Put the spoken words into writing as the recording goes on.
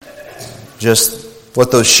just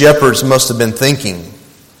what those shepherds must have been thinking.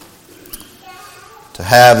 To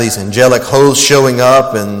have these angelic hosts showing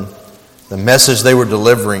up and the message they were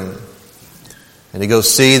delivering. And to go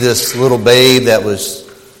see this little babe that was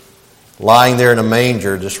lying there in a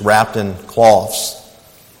manger, just wrapped in cloths,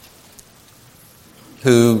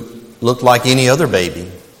 who looked like any other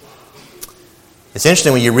baby. It's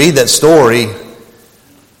interesting when you read that story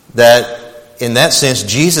that in that sense,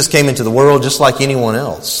 Jesus came into the world just like anyone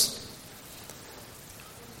else.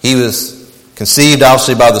 He was conceived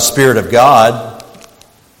obviously by the Spirit of God,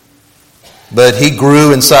 but he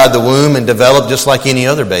grew inside the womb and developed just like any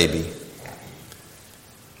other baby.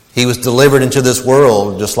 He was delivered into this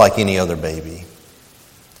world just like any other baby.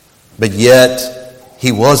 But yet,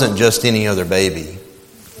 he wasn't just any other baby.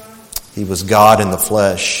 He was God in the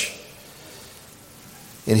flesh.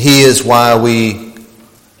 And he is why we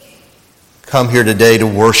come here today to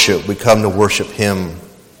worship. We come to worship him.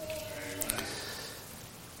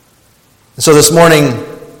 So this morning,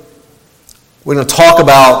 we're going to talk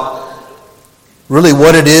about really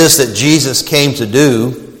what it is that Jesus came to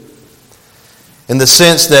do, in the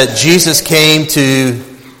sense that Jesus came to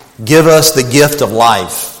give us the gift of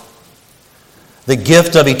life, the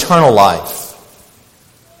gift of eternal life,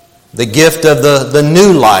 the gift of the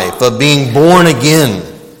new life, of being born again,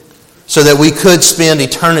 so that we could spend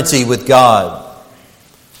eternity with God.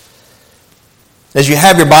 As you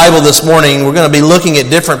have your Bible this morning, we're going to be looking at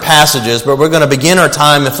different passages, but we're going to begin our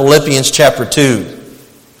time in Philippians chapter 2.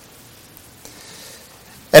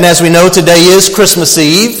 And as we know, today is Christmas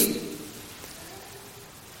Eve.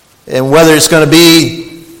 And whether it's going to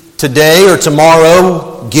be today or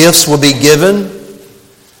tomorrow, gifts will be given,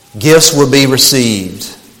 gifts will be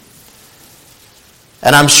received.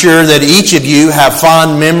 And I'm sure that each of you have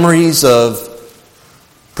fond memories of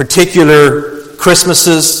particular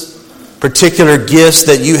Christmases, particular gifts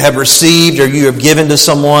that you have received or you have given to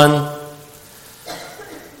someone.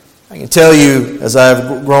 I can tell you, as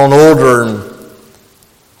I've grown older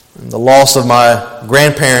and the loss of my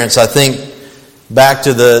grandparents, I think back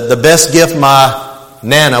to the best gift my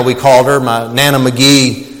Nana, we called her, my Nana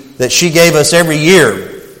McGee, that she gave us every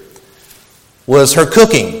year was her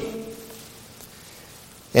cooking.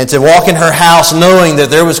 And to walk in her house knowing that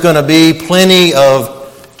there was going to be plenty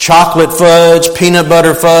of chocolate fudge, peanut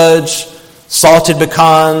butter fudge, salted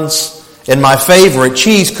pecans, and my favorite,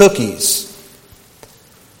 cheese cookies.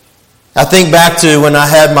 I think back to when I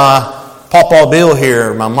had my Pawpaw Bill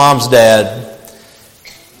here, my mom's dad.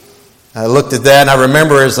 I looked at that and I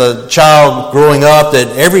remember as a child growing up that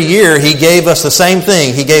every year he gave us the same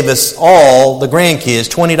thing. He gave us all, the grandkids,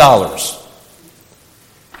 $20.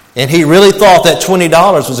 And he really thought that $20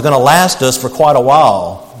 was going to last us for quite a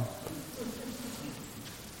while.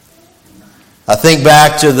 I think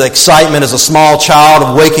back to the excitement as a small child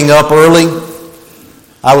of waking up early.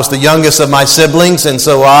 I was the youngest of my siblings, and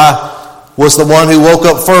so I was the one who woke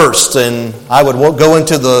up first. And I would go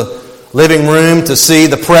into the living room to see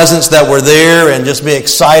the presents that were there and just be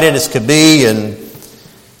excited as could be. And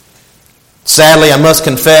sadly, I must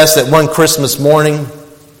confess that one Christmas morning,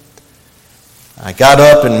 I got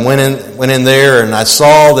up and went in there, and I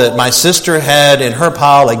saw that my sister had in her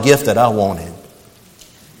pile a gift that I wanted.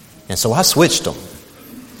 And so I switched them.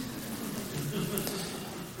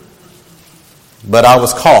 But I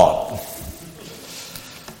was caught.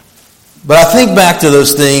 But I think back to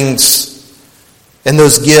those things and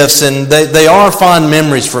those gifts, and they are fond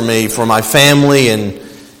memories for me, for my family, and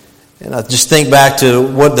I just think back to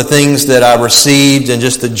what the things that I received and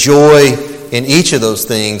just the joy in each of those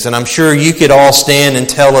things. And I'm sure you could all stand and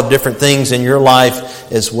tell of different things in your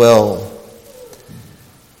life as well.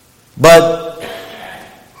 But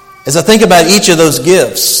as I think about each of those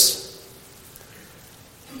gifts,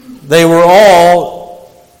 they were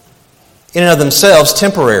all, in and of themselves,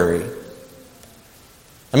 temporary.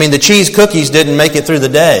 I mean, the cheese cookies didn't make it through the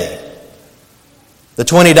day. The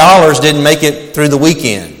 $20 didn't make it through the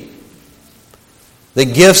weekend. The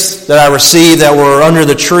gifts that I received that were under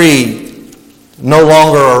the tree no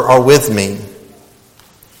longer are with me.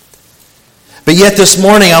 But yet this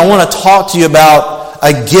morning I want to talk to you about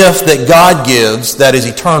a gift that God gives that is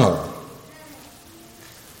eternal,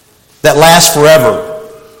 that lasts forever.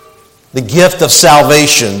 The gift of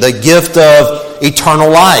salvation, the gift of eternal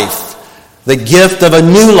life, the gift of a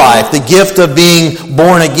new life, the gift of being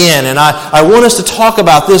born again. And I want us to talk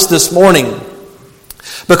about this morning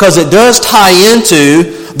because it does tie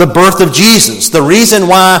into the birth of Jesus. The reason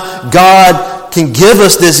why God can give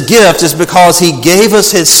us this gift is because He gave us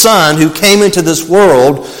His Son who came into this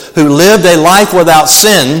world, who lived a life without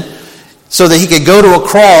sin, so that He could go to a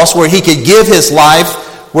cross where He could give His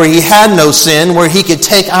life where he had no sin, where he could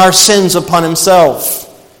take our sins upon himself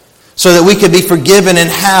so that we could be forgiven and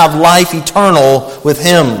have life eternal with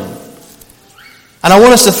him. And I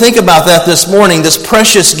want us to think about that this morning, this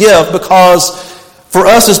precious gift, because for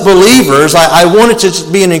us as believers, I want it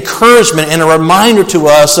to be an encouragement and a reminder to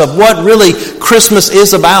us of what really Christmas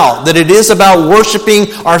is about, that it is about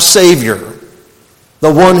worshiping our Savior,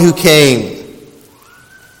 the one who came.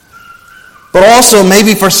 But also,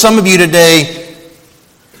 maybe for some of you today,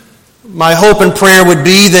 my hope and prayer would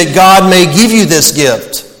be that God may give you this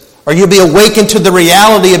gift, or you'll be awakened to the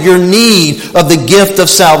reality of your need of the gift of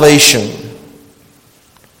salvation.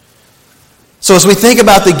 So as we think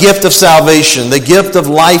about the gift of salvation, the gift of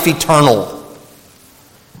life eternal,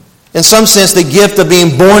 in some sense the gift of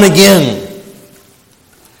being born again,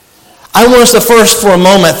 I want us to first for a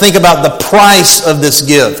moment think about the price of this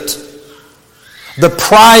gift. The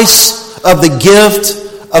price of the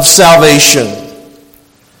gift of salvation.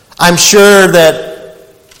 I'm sure that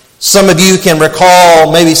some of you can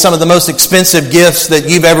recall maybe some of the most expensive gifts that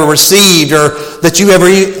you've ever received or that you ever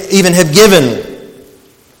even have given.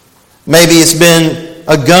 Maybe it's been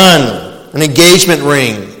a gun, an engagement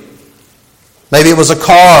ring. Maybe it was a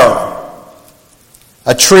car,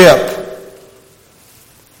 a trip.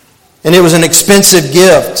 And it was an expensive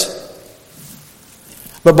gift.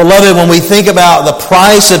 But beloved, when we think about the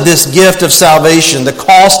price of this gift of salvation, the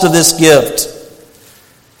cost of this gift,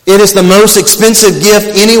 it is the most expensive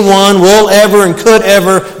gift anyone will ever and could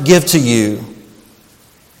ever give to you.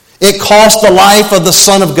 It cost the life of the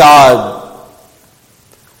Son of God,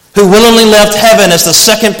 who willingly left heaven as the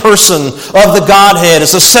second person of the Godhead,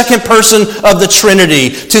 as the second person of the Trinity,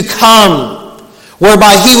 to come,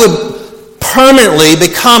 whereby he would permanently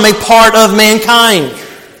become a part of mankind.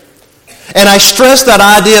 And I stress that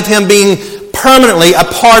idea of him being permanently a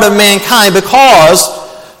part of mankind because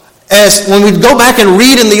as when we go back and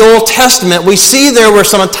read in the Old Testament, we see there were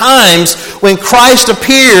some times when Christ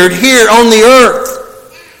appeared here on the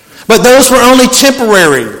earth. But those were only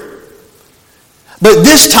temporary. But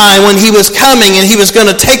this time when he was coming and he was going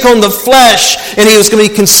to take on the flesh and he was going to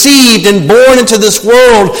be conceived and born into this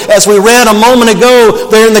world, as we read a moment ago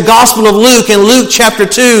there in the Gospel of Luke, in Luke chapter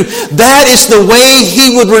 2, that is the way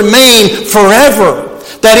he would remain forever.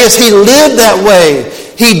 That is, he lived that way.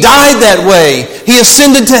 He died that way. He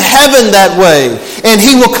ascended to heaven that way. And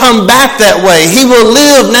he will come back that way. He will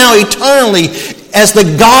live now eternally as the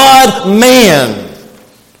God-man.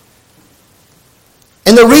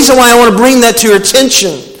 And the reason why I want to bring that to your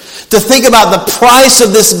attention, to think about the price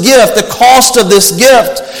of this gift, the cost of this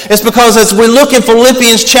gift, is because as we look in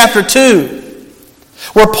Philippians chapter 2,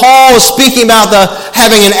 where Paul is speaking about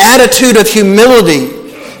having an attitude of humility,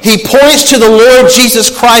 he points to the Lord Jesus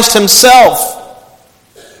Christ himself,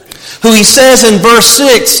 who he says in verse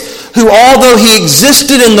 6, who although he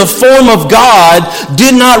existed in the form of God,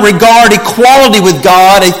 did not regard equality with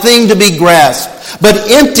God a thing to be grasped, but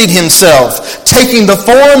emptied himself, taking the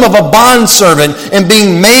form of a bondservant and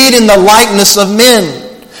being made in the likeness of men.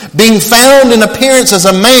 Being found in appearance as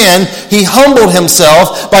a man, he humbled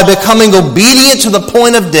himself by becoming obedient to the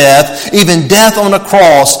point of death, even death on a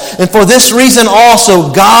cross. And for this reason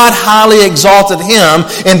also God highly exalted him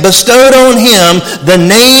and bestowed on him the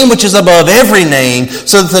name which is above every name,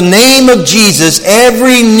 so that the name of Jesus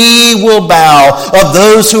every knee will bow, of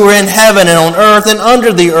those who are in heaven and on earth and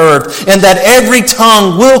under the earth, and that every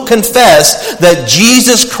tongue will confess that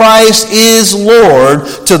Jesus Christ is Lord,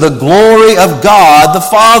 to the glory of God the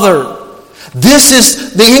Father. This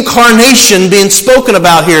is the incarnation being spoken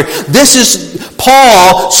about here. This is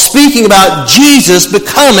Paul speaking about Jesus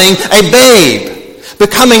becoming a babe,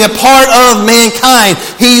 becoming a part of mankind.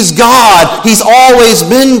 He's God. He's always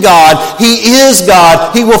been God. He is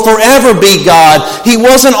God. He will forever be God. He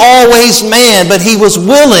wasn't always man, but he was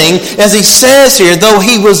willing, as he says here, though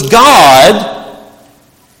he was God,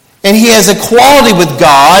 and he has equality with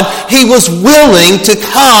God, he was willing to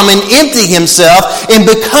come and empty himself in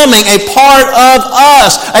becoming a part of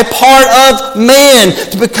us, a part of man,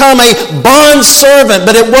 to become a bondservant.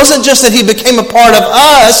 But it wasn't just that he became a part of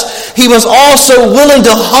us, he was also willing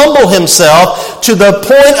to humble himself to the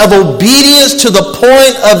point of obedience, to the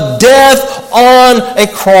point of death on a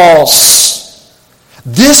cross.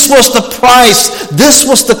 This was the price, this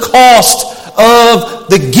was the cost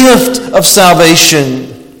of the gift of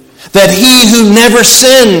salvation. That he who never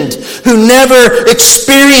sinned, who never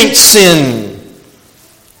experienced sin,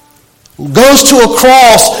 goes to a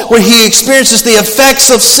cross where he experiences the effects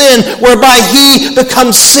of sin, whereby he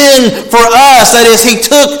becomes sin for us. That is, he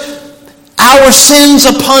took our sins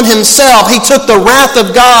upon himself. He took the wrath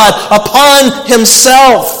of God upon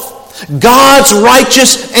himself. God's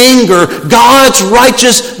righteous anger, God's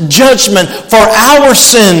righteous judgment for our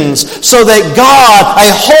sins, so that God, a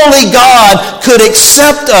holy God, could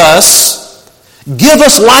accept us, give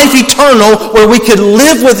us life eternal where we could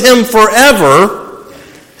live with Him forever,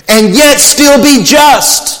 and yet still be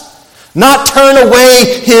just, not turn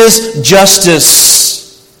away His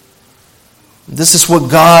justice. This is what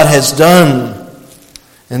God has done.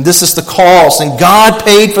 And this is the cost. And God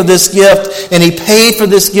paid for this gift, and He paid for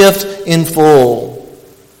this gift in full.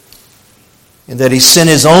 And that He sent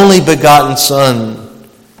His only begotten Son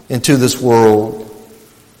into this world.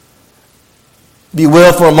 Be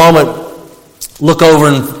well for a moment, look over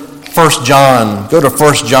in 1 John. Go to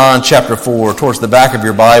 1 John chapter 4, towards the back of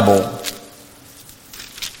your Bible.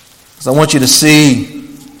 Because I want you to see,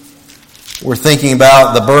 we're thinking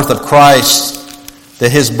about the birth of Christ,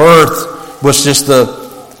 that His birth was just the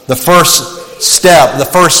first step, the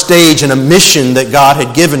first stage in a mission that God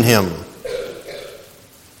had given Him.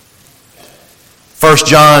 1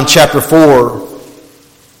 John chapter 4,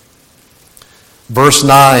 verse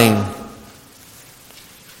 9,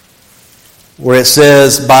 where it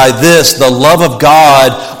says, "By this the love of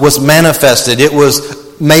God was manifested." It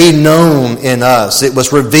was made known in us. It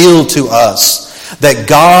was revealed to us that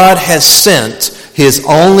God has sent His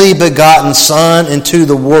only begotten Son into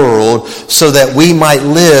the world so that we might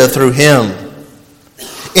live through Him.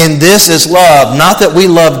 In this is love, not that we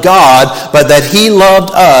loved God, but that He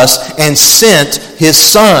loved us and sent His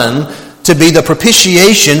Son to be the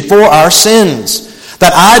propitiation for our sins.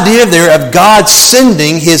 That idea there of God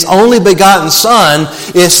sending His only begotten Son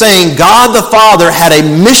is saying God the Father had a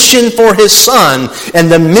mission for His Son,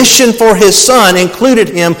 and the mission for His Son included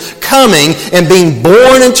Him coming and being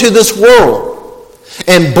born into this world.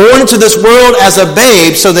 And born into this world as a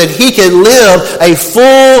babe so that He could live a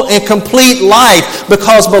full and complete life.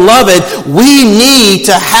 Because, beloved, we need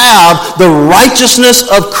to have the righteousness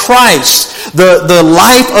of Christ, the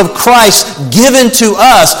life of Christ given to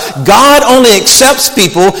us. God only accepts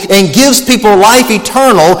people and gives people life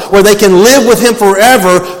eternal where they can live with Him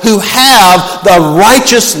forever who have the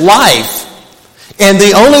righteous life. And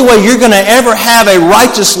the only way you're going to ever have a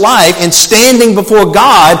righteous life and standing before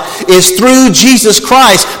God is through Jesus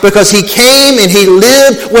Christ, because He came and He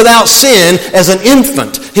lived without sin as an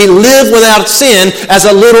infant. He lived without sin as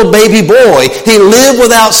a little baby boy. He lived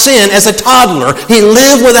without sin as a toddler. He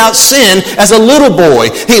lived without sin as a little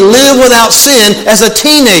boy. He lived without sin as a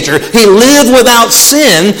teenager. He lived without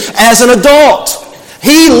sin as an adult.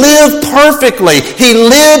 He lived perfectly. He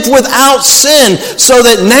lived without sin, so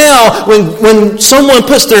that now when someone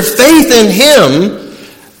puts their faith in Him,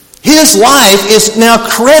 His life is now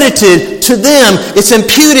credited to them. It's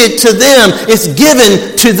imputed to them. It's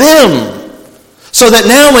given to them. So that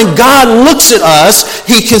now when God looks at us,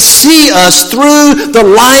 He can see us through the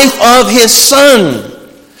life of His Son.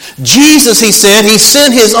 Jesus, He said, He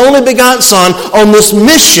sent His only begotten Son on this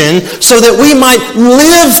mission so that we might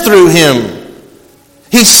live through Him.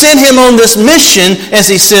 He sent Him on this mission, as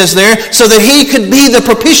He says there, so that He could be the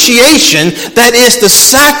propitiation, that is the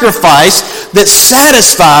sacrifice that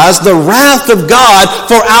satisfies the wrath of God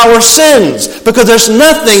for our sins. Because there's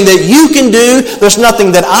nothing that you can do, there's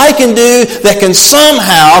nothing that I can do that can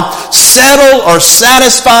somehow settle or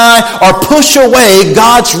satisfy or push away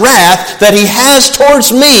God's wrath that He has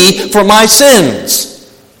towards me for my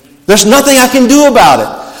sins. There's nothing I can do about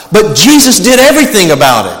it. But Jesus did everything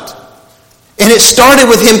about it. And it started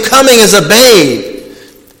with Him coming as a babe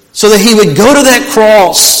so that He would go to that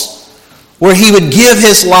cross where He would give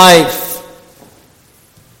His life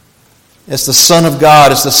as the Son of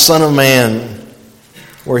God, as the Son of Man,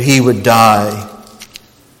 where He would die.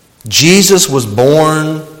 Jesus was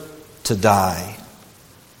born to die.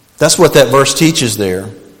 That's what that verse teaches there.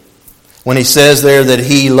 When He says there that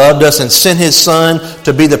He loved us and sent His Son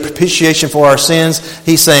to be the propitiation for our sins,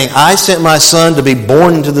 He's saying, I sent my Son to be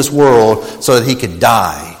born into this world so that He could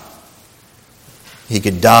die. He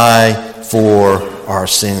could die for our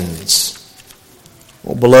sins.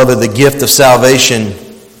 Well, beloved, the gift of salvation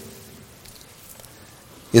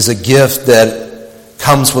is a gift that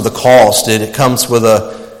comes with a cost. It comes with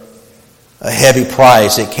a heavy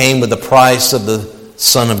price. It came with the price of the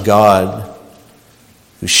Son of God,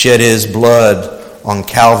 who shed His blood on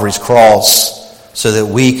Calvary's cross so that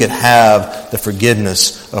we could have the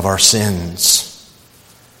forgiveness of our sins.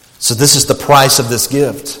 So this is the price of this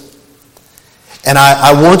gift. And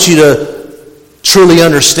I want you to truly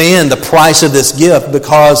understand the price of this gift,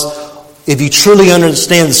 because if you truly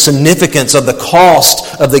understand the significance of the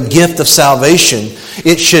cost of the gift of salvation,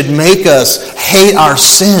 it should make us hate our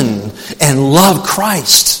sin and love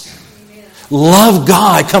Christ. love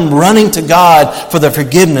God, come running to God for the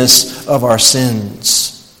forgiveness of our sins.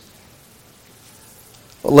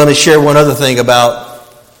 Well, let me share one other thing about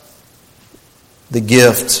the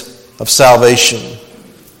gift of salvation.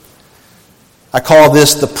 I call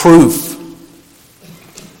this the proof.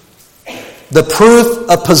 The proof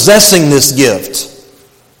of possessing this gift.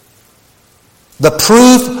 The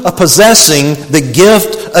proof of possessing the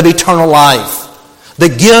gift of eternal life. The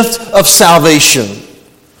gift of salvation.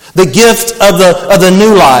 The gift of the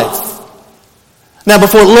new life. Now,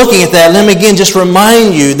 before looking at that, let me again just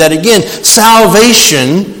remind you that again,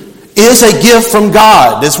 salvation is a gift from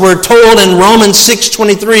God. As we're told in Romans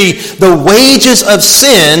 6:23, the wages of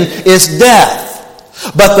sin is death.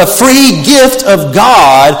 But the free gift of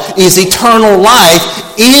God is eternal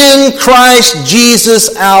life in Christ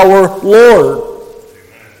Jesus our Lord.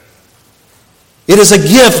 It is a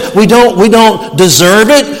gift. We don't deserve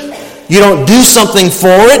it. You don't do something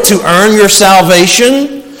for it to earn your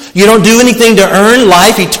salvation. You don't do anything to earn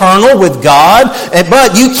life eternal with God.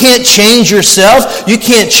 But you can't change yourself. You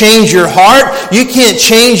can't change your heart. You can't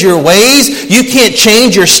change your ways. You can't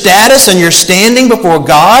change your status and your standing before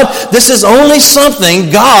God. This is only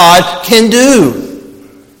something God can do.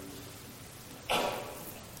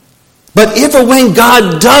 But if or when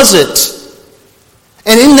God does it,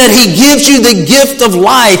 and in that He gives you the gift of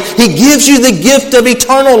life, He gives you the gift of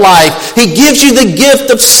eternal life, He gives you the gift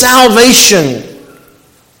of salvation.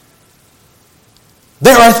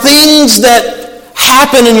 There are things that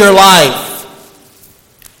happen in your life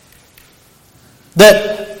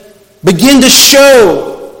that begin to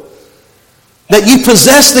show that you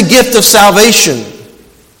possess the gift of salvation.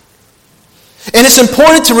 And it's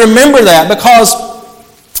important to remember that because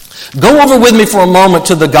go over with me for a moment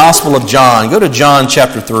to the Gospel of John. Go to John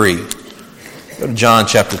chapter 3. Go to John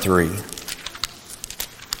chapter 3.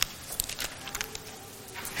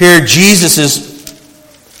 Here Jesus is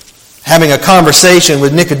having a conversation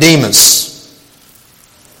with Nicodemus.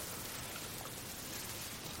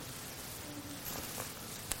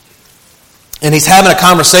 And he's having a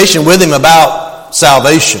conversation with him about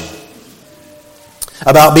salvation,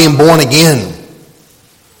 about being born again.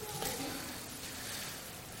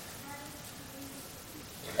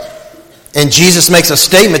 And Jesus makes a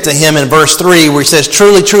statement to him in verse 3 where he says,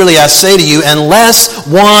 "Truly, truly, I say to you, unless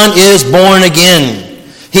one is born again,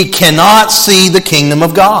 he cannot see the kingdom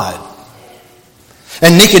of God."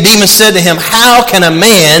 And Nicodemus said to him, "How can a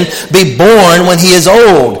man be born when he is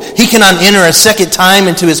old? He cannot enter a second time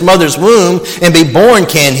into his mother's womb and be born,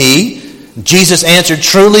 can he?" Jesus answered,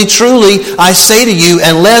 "Truly, truly, I say to you,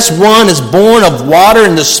 unless one is born of water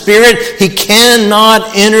and the Spirit, he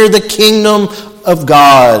cannot enter the kingdom of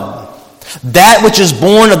God. That which is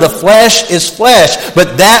born of the flesh is flesh,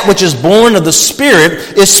 but that which is born of the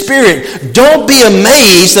Spirit is spirit. Don't be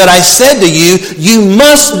amazed that I said to you, you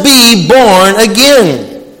must be born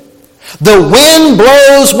again. The wind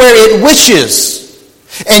blows where it wishes,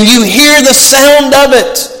 and you hear the sound of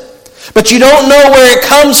it, but you don't know where it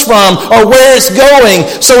comes from or where it's going.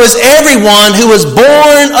 So is everyone who is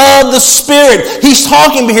born of the Spirit." He's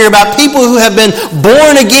talking here about people who have been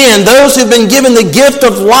born again, those who have been given the gift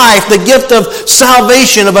of life, the gift of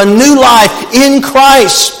salvation, of a new life in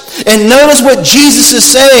Christ. And notice what Jesus is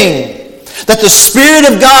saying. That the Spirit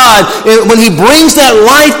of God, when He brings that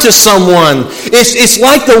life to someone, it's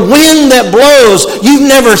like the wind that blows. You've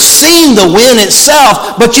never seen the wind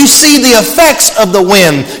itself, but you see the effects of the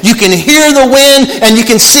wind. You can hear the wind and you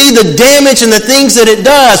can see the damage and the things that it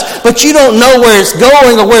does, but you don't know where it's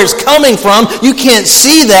going or where it's coming from. You can't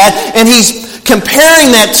see that. And He's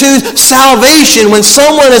comparing that to salvation. When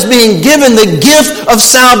someone is being given the gift of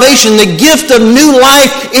salvation, the gift of new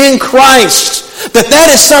life in Christ, that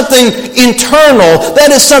is something internal, that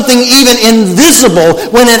is something even invisible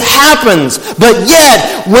when it happens. But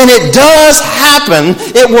yet, when it does happen,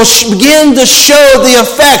 it will begin to show the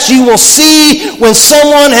effects. You will see when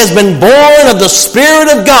someone has been born of the Spirit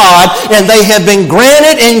of God and they have been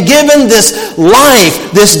granted and given this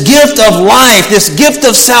life, this gift of life, this gift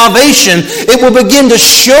of salvation, it will begin to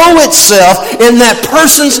show itself in that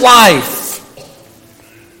person's life.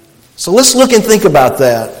 So let's look and think about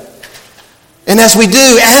that. And as we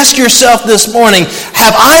do, ask yourself this morning,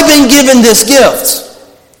 have I been given this gift?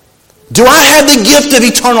 Do I have the gift of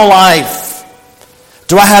eternal life?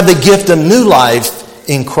 Do I have the gift of new life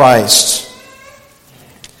in Christ?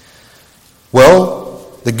 Well,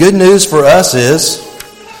 the good news for us is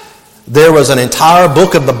there was an entire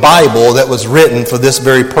book of the Bible that was written for this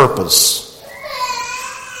very purpose.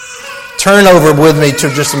 Turn over with me to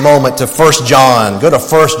just a moment to 1 John. Go to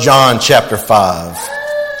 1 John chapter 5.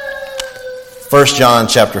 1 John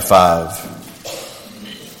chapter 5.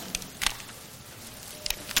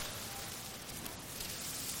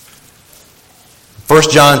 1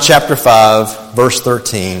 John chapter 5, verse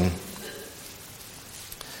 13.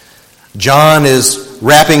 John is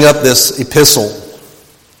wrapping up this epistle,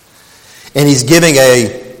 and he's giving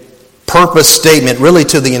a purpose statement really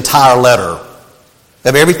to the entire letter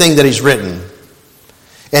of everything that he's written.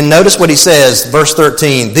 And notice what he says, verse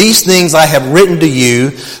 13. These things I have written to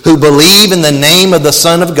you who believe in the name of the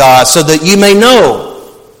Son of God, so that you may know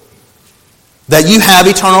that you have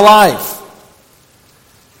eternal life.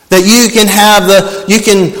 That you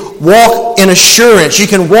can walk in assurance, you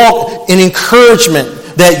can walk in encouragement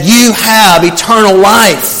that you have eternal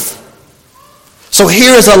life. So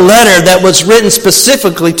here is a letter that was written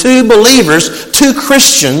specifically to believers, to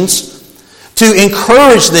Christians, to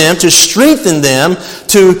encourage them, to strengthen them,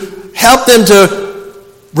 to help them to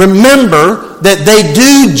remember that they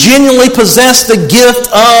do genuinely possess the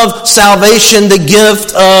gift of salvation, the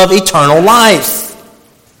gift of eternal life.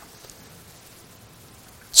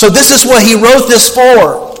 So this is what he wrote this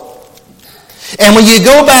for. And when you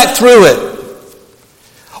go back through it,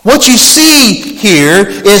 what you see here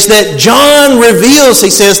is that John reveals, he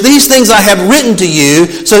says, these things I have written to you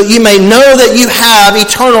so that you may know that you have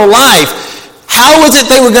eternal life. How is it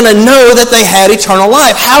they were going to know that they had eternal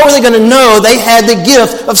life? How are they going to know they had the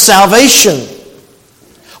gift of salvation?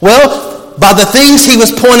 Well, by the things he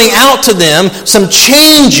was pointing out to them, some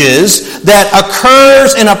changes that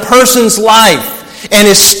occurs in a person's life. And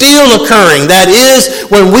is still occurring. That is,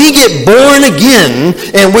 when we get born again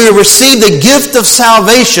and we receive the gift of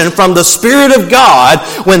salvation from the Spirit of God,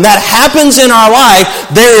 when that happens in our life,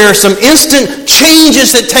 there are some instant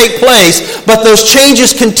changes that take place, but those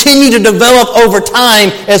changes continue to develop over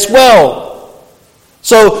time as well.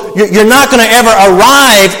 So you're not going to ever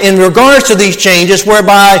arrive in regards to these changes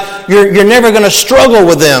whereby you're never going to struggle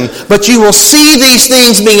with them, but you will see these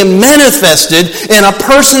things being manifested in a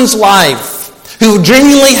person's life who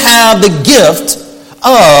genuinely have the gift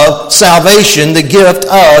of salvation, the gift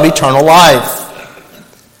of eternal life.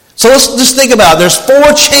 So let's just think about it. There's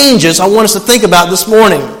 4 changes I want us to think about this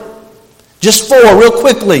morning. Just 4, real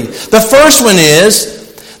quickly. The first one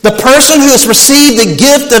is, the person who has received the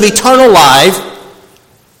gift of eternal life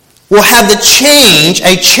will have a change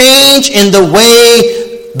in the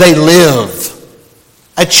way they live.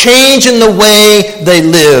 A change in the way they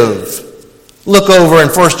live. Look over in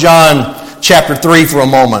 1 John chapter 3 for a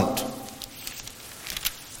moment.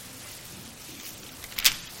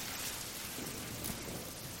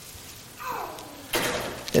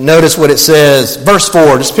 And notice what it says. Verse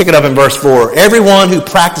 4, just pick it up in verse 4. Everyone who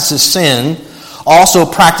practices sin also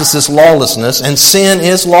practices lawlessness, and sin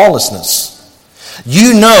is lawlessness.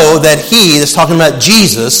 You know that he, that's talking about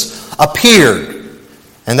Jesus, appeared.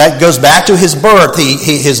 And that goes back to his birth.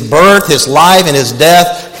 His birth, his life, and his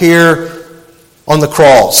death here on the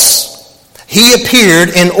cross. He appeared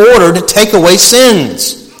in order to take away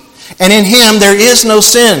sins. And in him there is no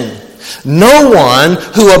sin. No one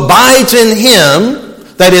who abides in him,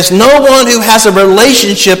 that is, no one who has a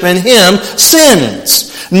relationship in him,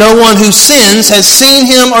 sins. No one who sins has seen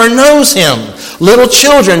him or knows him. Little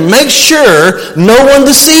children, make sure no one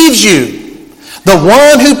deceives you. The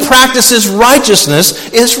one who practices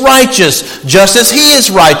righteousness is righteous, just as he is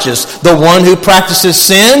righteous. The one who practices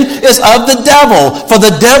sin is of the devil, for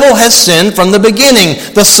the devil has sinned from the beginning.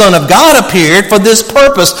 The Son of God appeared for this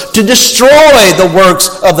purpose, to destroy the works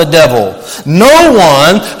of the devil. No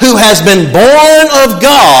one who has been born of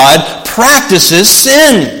God practices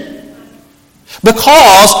sin,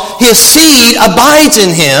 because his seed abides in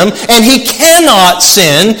him, and he cannot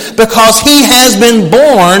sin because he has been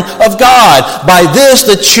born of God. By this,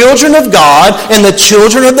 the children of God and the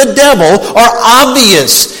children of the devil are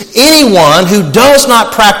obvious. Anyone who does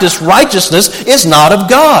not practice righteousness is not of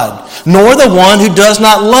God, nor the one who does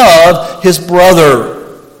not love his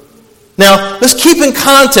brother. Now, let's keep in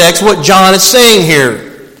context what John is saying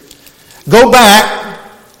here. Go back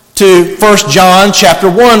to 1 John chapter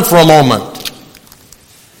 1 for a moment.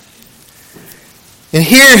 And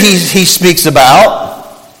here he speaks about,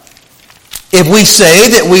 if we say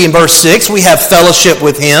that we, in verse 6, we have fellowship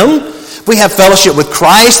with him, we have fellowship with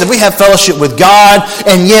Christ, if we have fellowship with God,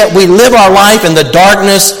 and yet we live our life in the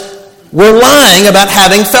darkness, we're lying about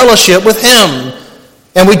having fellowship with him.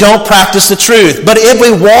 And we don't practice the truth. But if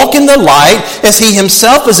we walk in the light, as he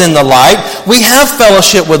himself is in the light, we have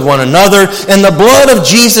fellowship with one another, and the blood of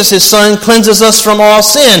Jesus, his Son, cleanses us from all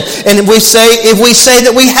sin. And if we say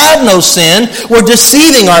that we have no sin, we're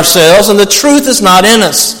deceiving ourselves, and the truth is not in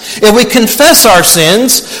us. If we confess our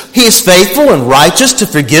sins, he is faithful and righteous to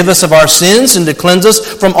forgive us of our sins and to cleanse us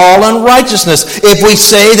from all unrighteousness. If we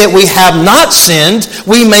say that we have not sinned,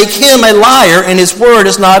 we make him a liar, and his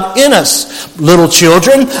word is not in us. Little children,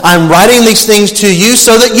 children, I'm writing these things to you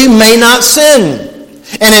so that you may not sin.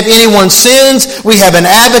 And if anyone sins, we have an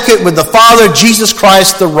advocate with the Father, Jesus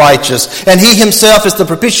Christ the righteous. And he himself is the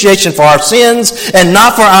propitiation for our sins, and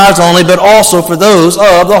not for ours only, but also for those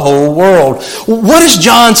of the whole world. What is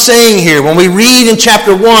John saying here when we read in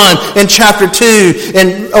chapter 1, in chapter 2,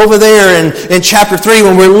 and over there in chapter 3,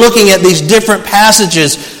 when we're looking at these different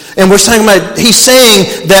passages? And he's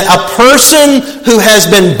saying that a person who has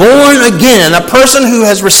been born again, a person who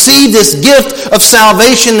has received this gift of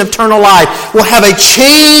salvation and eternal life, will have a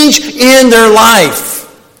change in their life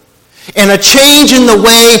and a change in the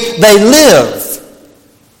way they live.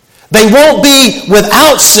 They won't be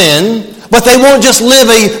without sin, but they won't just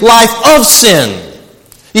live a life of sin.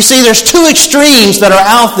 You see, there's two extremes that are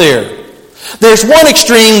out there. There's one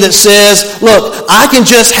extreme that says, look, I can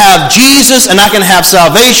just have Jesus and I can have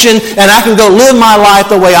salvation and I can go live my life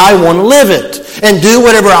the way I want to live it and do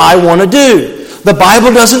whatever I want to do. The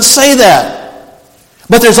Bible doesn't say that.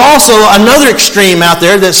 But there's also another extreme out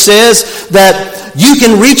there that says that you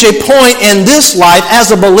can reach a point in this life as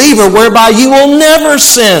a believer whereby you will never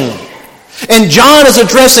sin. And John is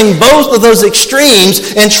addressing both of those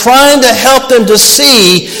extremes and trying to help them to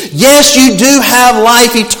see, yes, you do have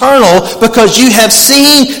life eternal because you have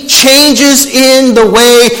seen changes in the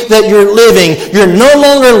way that you're living. You're no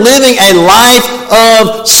longer living a life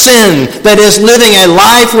of sin. That is, living a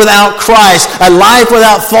life without Christ, a life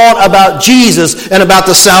without thought about Jesus and about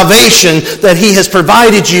the salvation that he has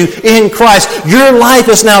provided you in Christ. Your life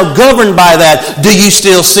is now governed by that. Do you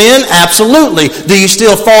still sin? Absolutely. Do you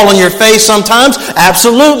still fall on your face sometimes?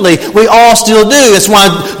 Absolutely. We all still do. It's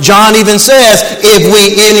why John even says, if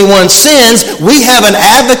anyone sins, we have an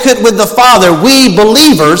advocate with the Father. We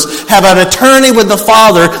believers have an attorney with the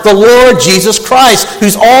Father, the Lord Jesus Christ,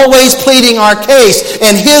 who's always pleading our case.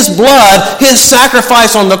 And his blood, his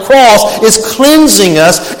sacrifice on the cross, is cleansing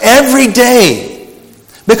us every day.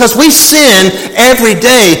 Because we sin every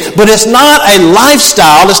day, but it's not a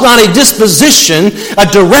lifestyle, it's not a disposition, a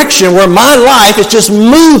direction where my life is just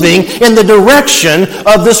moving in the direction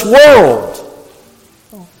of this world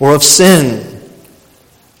or of sin.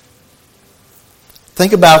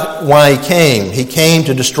 Think about why he came. He came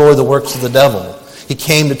to destroy the works of the devil. He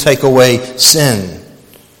came to take away sin.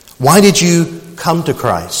 Why did you come to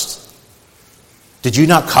Christ? Did you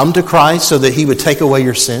not come to Christ so that he would take away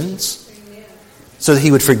your sins? So that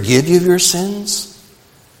he would forgive you of your sins?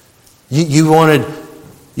 Because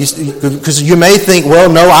you may think,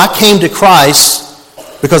 well, no, I came to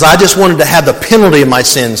Christ because I just wanted to have the penalty of my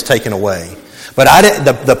sins taken away. But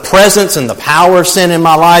the presence and the power of sin in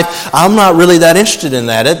my life, I'm not really that interested in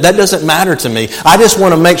that. That doesn't matter to me. I just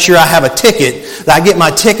want to make sure I have a ticket, that I get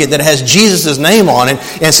my ticket that has Jesus' name on it,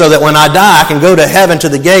 and so that when I die, I can go to heaven to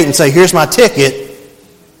the gate and say, here's my ticket.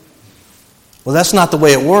 Well, that's not the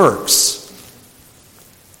way it works.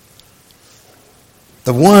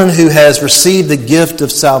 The one who has received the gift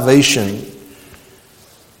of salvation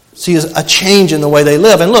sees a change in the way they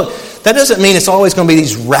live. And look, that doesn't mean it's always going to be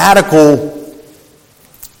these radical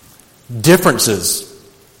differences.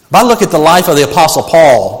 If I look at the life of the Apostle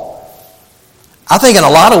Paul, I think in a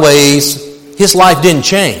lot of ways his life didn't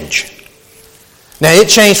change. Now, it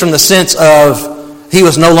changed from the sense of he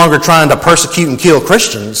was no longer trying to persecute and kill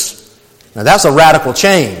Christians. Now, that's a radical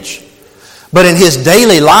change. But in his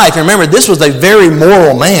daily life, remember, this was a very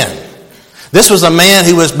moral man. This was a man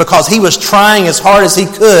who was, because he was trying as hard as he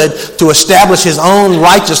could to establish his own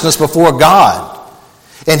righteousness before God.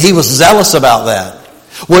 And he was zealous about that.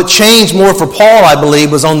 What changed more for Paul, I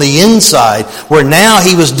believe, was on the inside, where now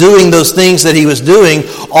he was doing those things that he was doing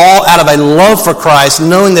all out of a love for Christ,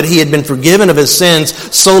 knowing that he had been forgiven of his sins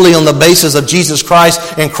solely on the basis of Jesus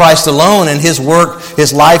Christ and Christ alone and his work,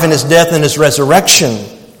 his life and his death and his resurrection.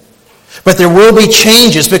 But there will be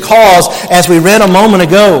changes because, as we read a moment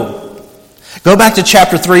ago, go back to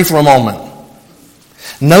chapter 3 for a moment.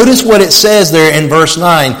 Notice what it says there in verse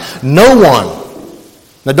 9. No one.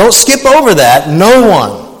 Now don't skip over that. No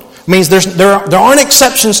one. It means there aren't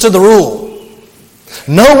exceptions to the rule.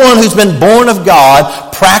 No one who's been born of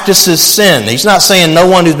God practices sin. He's not saying no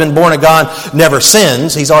one who's been born of God never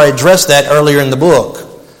sins. He's already addressed that earlier in the book.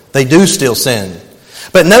 They do still sin.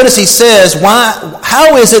 But notice he says,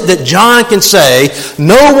 how is it that John can say,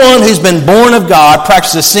 no one who's been born of God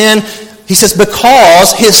practices sin? He says,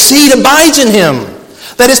 because his seed abides in him.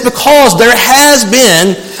 That is because there has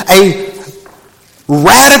been a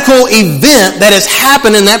radical event that has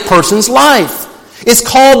happened in that person's life. It's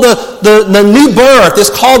called the new birth.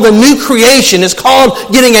 It's called the new creation. It's called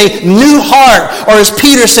getting a new heart. Or as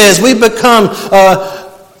Peter says, we become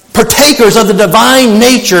partakers of the divine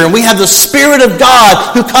nature, and we have the Spirit of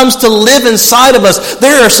God who comes to live inside of us,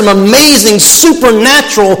 there are some amazing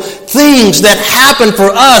supernatural things that happen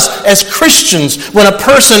for us as Christians when a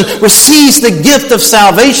person receives the gift of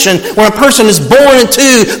salvation, when a person is born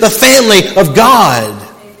into the family of God.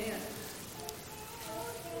 Amen.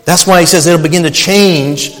 That's why he says it'll begin to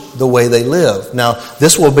change the way they live. Now,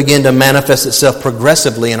 this will begin to manifest itself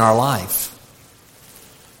progressively in our life.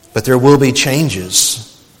 But there will be changes.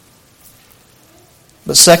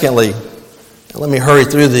 But secondly, let me hurry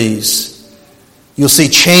through these. You'll see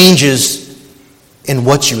changes in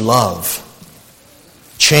what you love.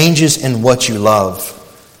 Changes in what you love.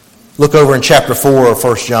 Look over in chapter 4 of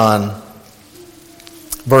 1 John.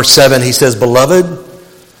 Verse 7, he says, "Beloved,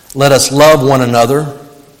 let us love one another,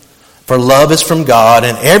 for love is from God,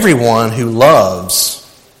 and everyone who loves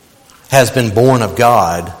has been born of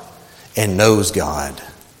God and knows God."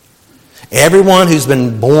 Everyone who's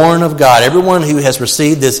been born of God, everyone who has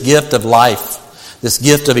received this gift of life, this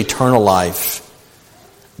gift of eternal life,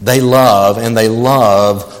 they love, and they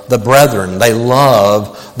love the brethren. They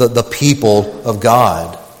love the people of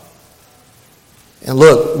God. And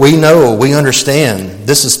look, we know, we understand,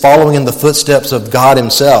 this is following in the footsteps of God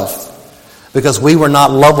himself. Because we were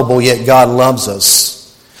not lovable, yet God loves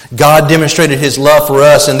us. God demonstrated his love for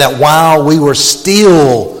us in that while we were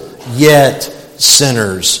still yet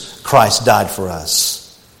sinners, Christ died for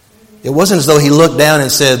us. It wasn't as though he looked down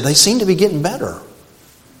and said, they seem to be getting better.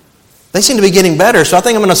 They seem to be getting better, so I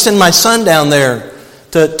think I'm going to send my son down there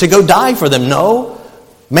to go die for them. No,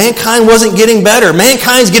 mankind wasn't getting better.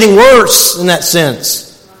 Mankind's getting worse in that sense.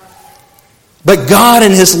 But God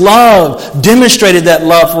in his love demonstrated that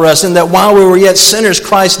love for us, and that while we were yet sinners,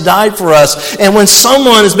 Christ died for us. And when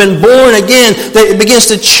someone has been born again, it begins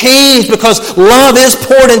to change because love is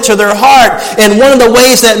poured into their heart. And one of the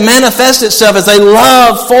ways that manifests itself is a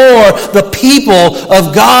love for the people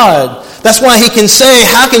of God. That's why he can say,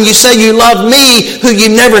 how can you say you love me who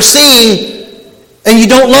you've never seen, and you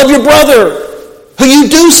don't love your brother who you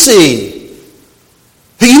do see,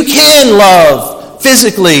 who you can love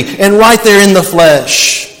physically and right there in the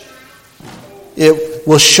flesh? It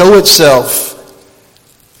will show itself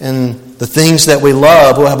in the things that we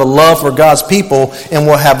love. We'll have a love for God's people, and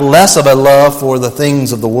we'll have less of a love for the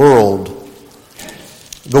things of the world.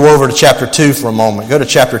 Go over to chapter 2 for a moment. Go to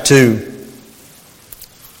chapter 2.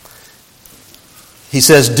 He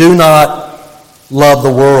says, "Do not love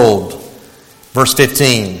the world." Verse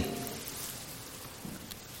 15.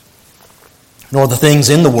 "Nor the things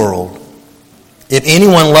in the world. If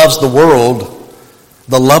anyone loves the world,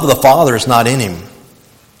 the love of the Father is not in him.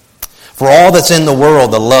 For all that's in the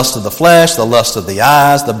world, the lust of the flesh, the lust of the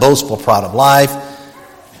eyes, the boastful pride of life,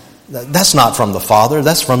 that's not from the Father,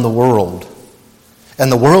 that's from the world. And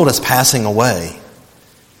the world is passing away.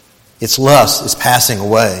 Its lust is passing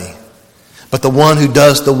away. But the one who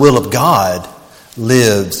does the will of God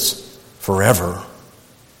lives forever."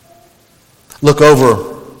 Look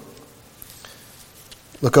over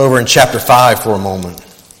in chapter 5 for a moment.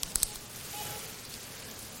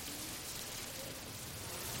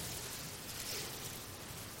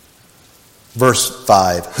 Verse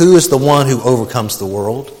 5. "Who is the one who overcomes the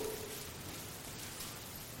world?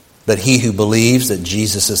 But he who believes that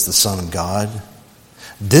Jesus is the Son of God.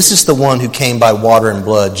 This is the one who came by water and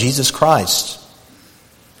blood, Jesus Christ.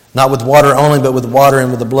 Not with water only, but with water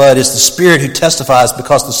and with the blood. It's the Spirit who testifies,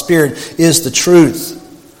 because the Spirit is the truth."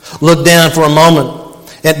 Look down for a moment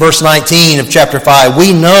at verse 19 of chapter 5.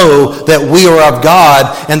 "We know that we are of God,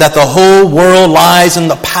 and that the whole world lies in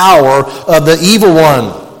the power of the evil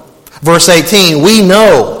one." Verse 18, "We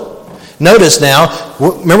know." Notice now,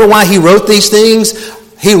 remember why he wrote these things?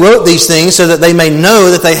 He wrote these things so that they may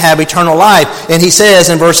know that they have eternal life. And he says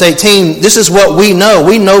in verse 18, this is what we know.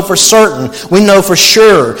 We know for certain. We know for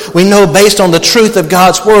sure. We know based on the truth of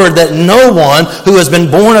God's word that no one who has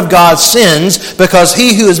been born of God sins, because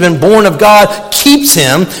he who has been born of God keeps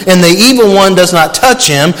him, and the evil one does not touch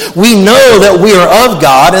him. We know that we are of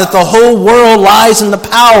God, and that the whole world lies in the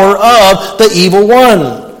power of the evil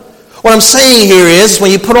one. What I'm saying here is, when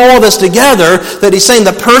you put all this together, that he's saying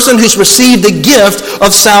the person who's received the gift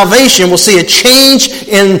of salvation will see a change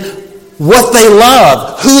in what they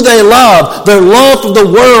love, who they love. Their love for the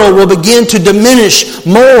world will begin to diminish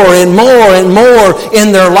more and more and more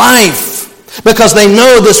in their life. Because they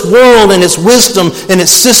know this world and its wisdom and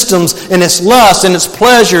its systems and its lust and its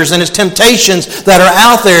pleasures and its temptations that are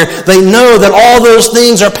out there. They know that all those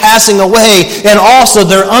things are passing away, and also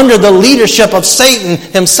they're under the leadership of Satan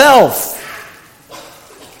himself.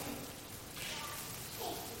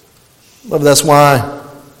 But that's why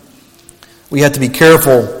we have to be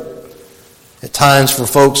careful At times for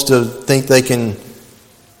folks to think they can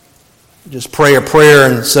just pray a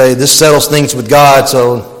prayer and say, this settles things with God,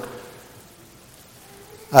 so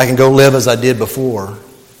I can go live as I did before.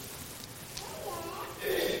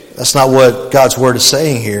 That's not what God's Word is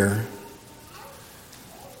saying here.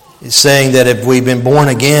 It's saying that if we've been born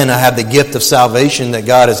again, I have the gift of salvation that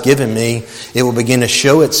God has given me. It will begin to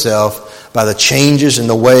show itself by the changes in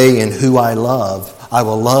the way and who I love. I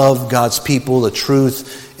will love God's people, the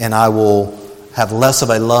truth, and I will have less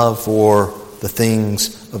of a love for the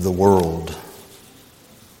things of the world.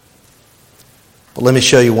 But let me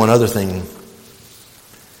show you one other thing.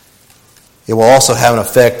 It will also have an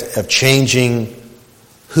effect of changing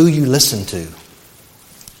who you listen to.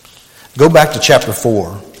 Go back to chapter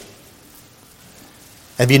 4.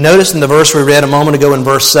 Have you noticed in the verse we read a moment ago in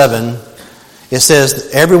verse 7, it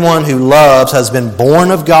says, everyone who loves has been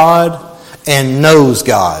born of God and knows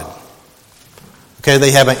God. Okay,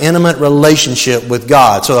 they have an intimate relationship with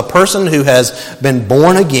God. So a person who has been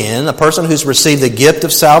born again, a person who's received the gift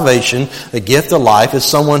of salvation, the gift of life, is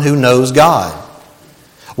someone who knows God.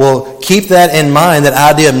 Well, keep that in mind, that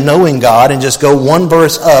idea of knowing God, and just go one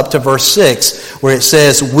verse up to verse 6, where it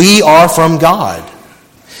says, we are from God.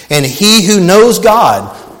 And he who knows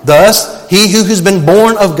God, thus, he who has been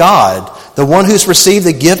born of God, the one who's received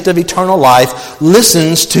the gift of eternal life,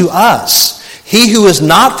 listens to us. He who is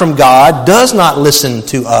not from God does not listen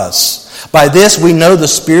to us. By this we know the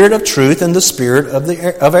spirit of truth and the spirit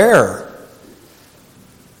of error.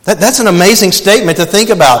 That's an amazing statement to think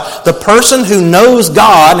about. The person who knows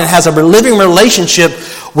God and has a living relationship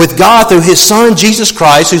with God through His Son, Jesus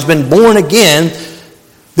Christ, who's been born again,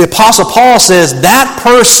 the Apostle Paul says that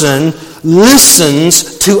person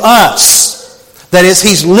listens to us. That is,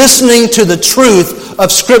 he's listening to the truth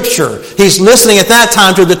of Scripture. He's listening at that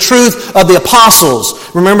time to the truth of the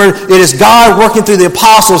apostles. Remember, it is God working through the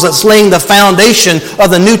apostles that's laying the foundation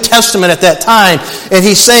of the New Testament at that time. And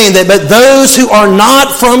he's saying that, but those who are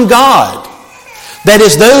not from God, that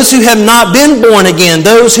is, those who have not been born again,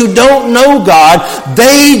 those who don't know God,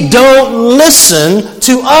 they don't listen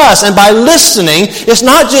to us. And by listening, it's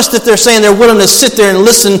not just that they're saying they're willing to sit there and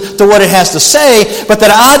listen to what it has to say, but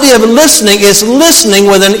that idea of listening is listening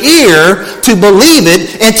with an ear to believe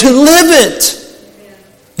it and to live it.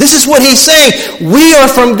 This is what he's saying. We are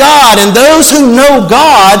from God, and those who know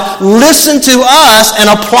God listen to us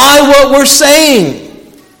and apply what we're saying.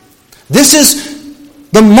 This is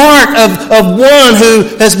the mark of one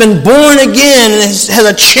who has been born again and has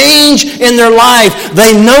a change in their life.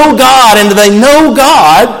 They know God, and if they know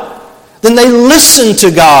God, then they listen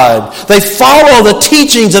to God. They follow the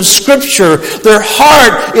teachings of Scripture. Their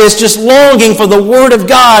heart is just longing for the Word of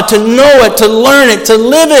God, to know it, to learn it, to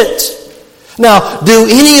live it. Now, do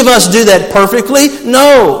any of us do that perfectly?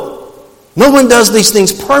 No. No one does these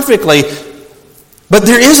things perfectly. But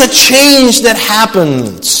there is a change that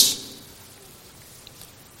happens.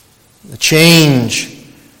 A change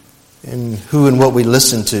in who and what we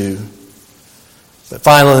listen to. But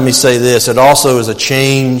finally, let me say this. It also is a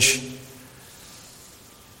change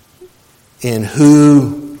in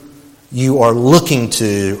who you are looking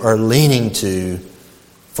to or leaning to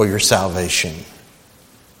for your salvation.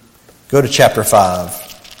 Go to chapter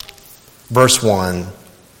 5, verse 1.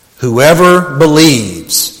 Whoever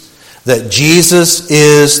believes that Jesus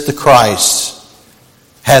is the Christ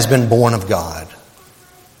has been born of God.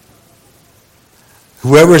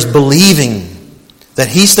 Whoever is believing that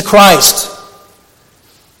He's the Christ,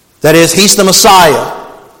 that is, He's the Messiah,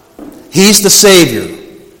 He's the Savior,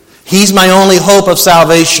 He's my only hope of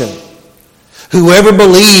salvation. Whoever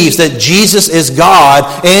believes that Jesus is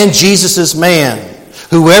God and Jesus is man.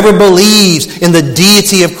 Whoever believes in the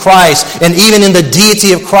deity of Christ, and even in the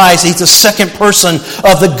deity of Christ, He's the second person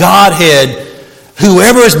of the Godhead.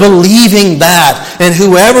 Whoever is believing that, and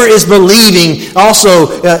whoever is believing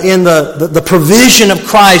also in the provision of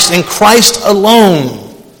Christ and Christ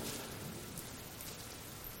alone,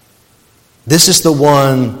 this is the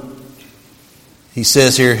one, he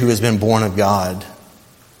says here, who has been born of God.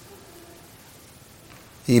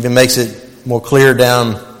 He even makes it more clear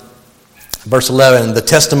down verse 11. The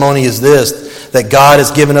testimony is this, that God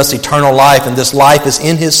has given us eternal life, and this life is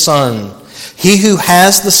in His Son. He who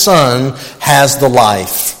has the Son has the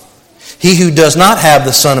life. He who does not have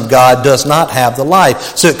the Son of God does not have the life.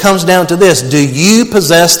 So it comes down to this. Do you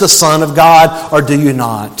possess the Son of God or do you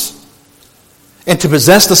not? And to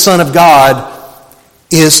possess the Son of God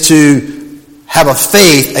is to have a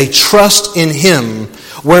faith, a trust in Him,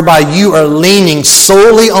 whereby you are leaning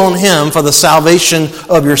solely on Him for the salvation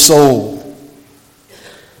of your soul.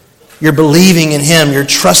 You're believing in Him. You're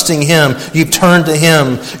trusting Him. You've turned to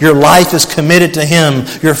Him. Your life is committed to Him.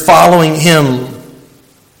 You're following Him.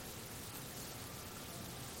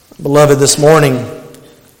 Beloved, this morning,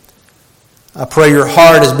 I pray your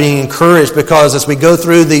heart is being encouraged, because as we go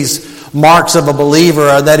through these marks of a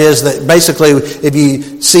believer, that is, that basically if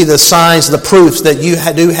you see the signs, the proofs that you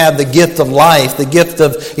do have the gift of life, the gift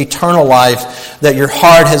of eternal life, that your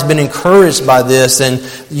heart has been encouraged by this, and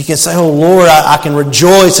you can say, oh Lord, I can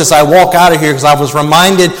rejoice as I walk out of here, because I was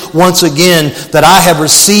reminded once again that I have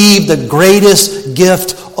received the greatest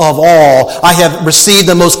gift of all. I have received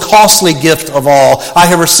the most costly gift of all. I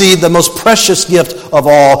have received the most precious gift of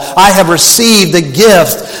all. I have received the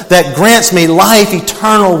gift that grants me life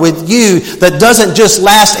eternal with you, that doesn't just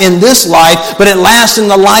last in this life, but it lasts in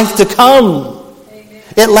the life to come. Amen.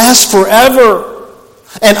 It lasts forever.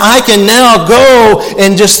 And I can now go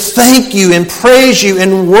and just thank you and praise you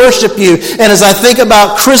and worship you. And as I think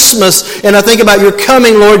about Christmas and I think about your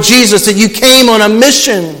coming, Lord Jesus, that you came on a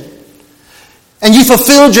mission and you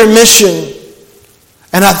fulfilled your mission.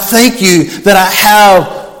 And I thank you that I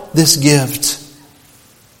have this gift.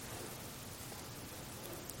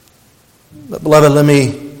 But beloved, let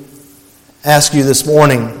me ask you this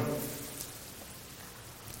morning,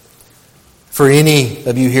 for any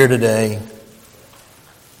of you here today,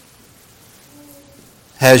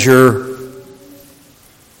 has your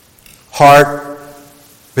heart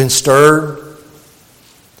been stirred?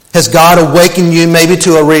 Has God awakened you maybe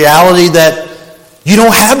to a reality that you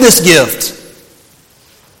don't have this gift?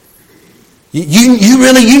 You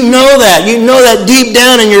know that. You know that deep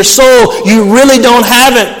down in your soul, you really don't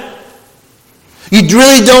have it. You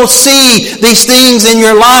really don't see these things in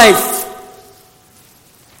your life.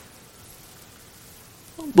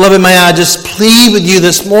 Beloved, may I just plead with you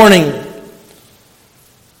this morning.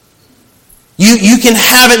 You can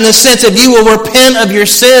have it in the sense if you will repent of your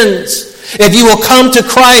sins. If you will come to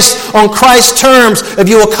Christ on Christ's terms, if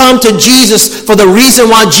you will come to Jesus for the reason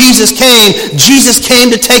why Jesus came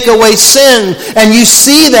to take away sin. And you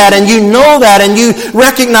see that and you know that and you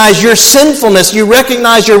recognize your sinfulness, you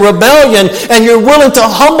recognize your rebellion, and you're willing to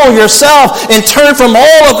humble yourself and turn from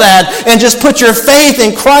all of that and just put your faith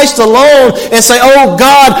in Christ alone and say, oh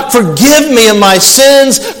God, forgive me of my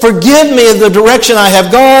sins, forgive me of the direction I have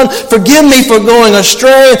gone, forgive me for going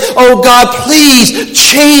astray. Oh God, please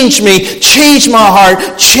change me. Change my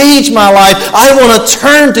heart. Change my life. I want to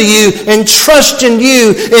turn to you and trust in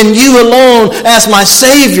you and you alone as my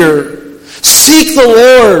Savior. Seek the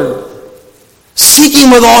Lord. Seek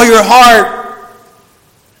Him with all your heart.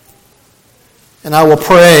 And I will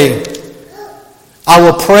pray. I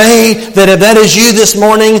will pray that if that is you this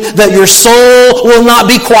morning, that your soul will not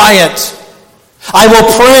be quiet. I will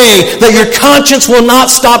pray that your conscience will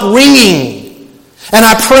not stop ringing. And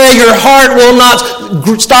I pray your heart will not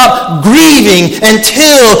stop grieving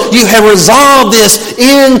until you have resolved this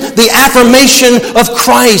in the affirmation of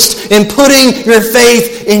Christ and putting your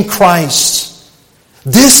faith in Christ.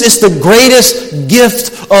 This is the greatest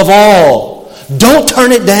gift of all. Don't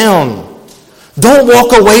turn it down. Don't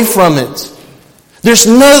walk away from it. There's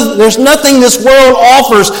nothing this world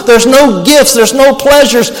offers. There's no gifts. There's no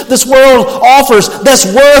pleasures this world offers that's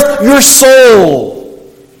worth your soul.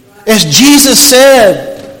 As Jesus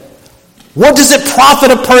said, what does it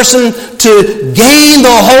profit a person to gain the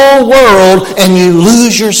whole world and you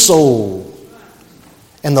lose your soul?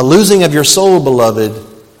 And the losing of your soul, beloved,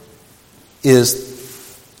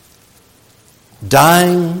 is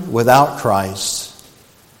dying without Christ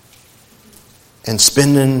and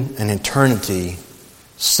spending an eternity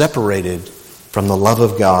separated from the love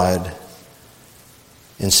of God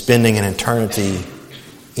and spending an eternity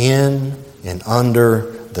in and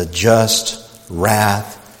under the just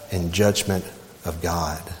wrath and judgment of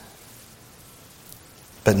God.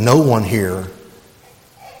 But no one here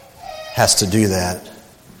has to do that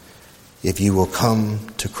if you will come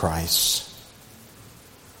to Christ.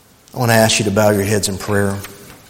 I want to ask you to bow your heads in prayer.